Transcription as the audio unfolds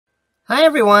Hi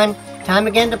everyone, time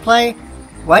again to play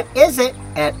What Is It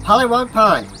at Pollywog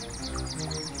Pond.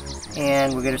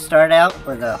 And we're going to start out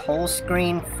with a whole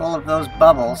screen full of those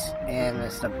bubbles, and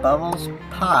as the bubbles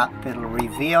pop, it'll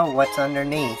reveal what's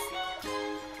underneath.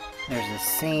 There's a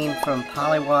scene from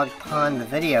Pollywog Pond, the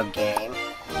video game.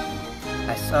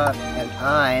 I saw an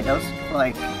eye. Those look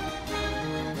like...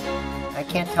 I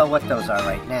can't tell what those are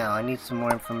right now. I need some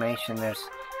more information. There's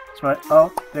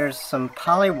some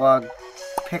Pollywog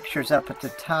pictures up at the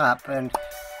top, and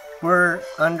we're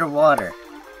underwater.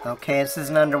 Okay, this is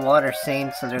an underwater scene,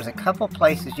 so there's a couple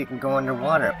places you can go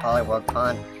underwater at Pollywog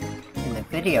Pond in the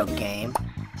video game.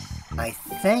 I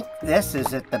think this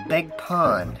is at the big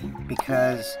pond,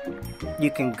 because you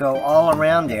can go all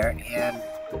around there and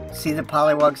see the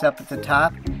pollywogs up at the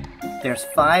top. There's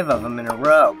 5 of them in a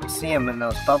row. You see them when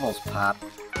those bubbles pop.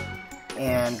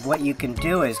 And what you can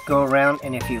do is go around,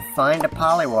 and if you find a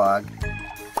pollywog,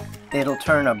 it'll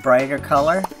turn a brighter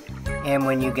color, and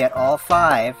when you get all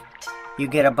 5, you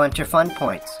get a bunch of fun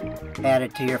points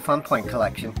added to your fun point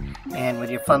collection. And with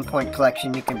your fun point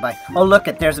collection, you can buy... Oh, look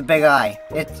it! There's a big eye.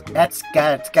 It's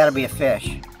got to be a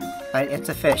fish. It's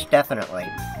a fish, definitely.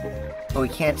 But we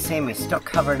can't see him. He's still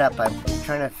covered up. I'm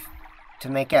trying to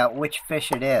make out which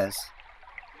fish it is.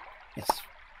 It's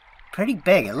pretty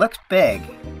big. It looks big.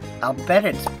 I'll bet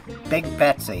it's Big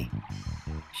Betsy.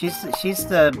 She's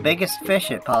the biggest fish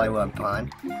at Pollywog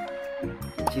Pond.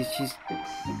 She's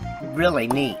really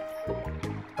neat.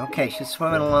 Okay, she's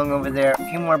swimming along over there. A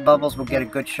few more bubbles, we'll get a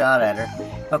good shot at her.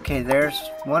 Okay, there's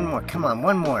one more. Come on,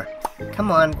 one more. Come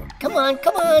on, come on,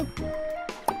 come on.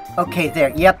 Okay, there.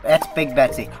 Yep, that's Big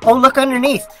Betsy. Oh, look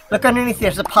underneath. Look underneath.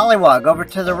 There's a pollywog over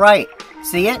to the right.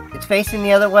 See it? It's facing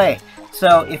the other way.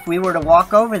 So if we were to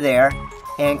walk over there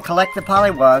and collect the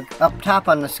pollywog up top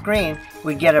on the screen,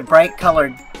 we'd get a bright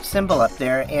colored symbol up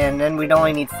there, and then we'd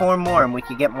only need 4 more and we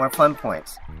could get more fun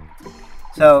points.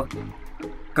 So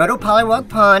go to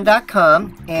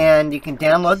pollywogpond.com and you can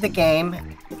download the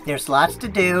game. There's lots to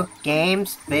do.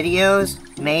 Games, videos,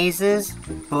 mazes,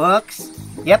 books.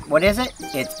 Yep, what is it?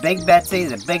 It's Big Betsy,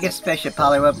 the biggest fish at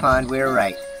Pollywog Pond. We were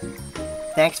right.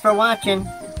 Thanks for watching.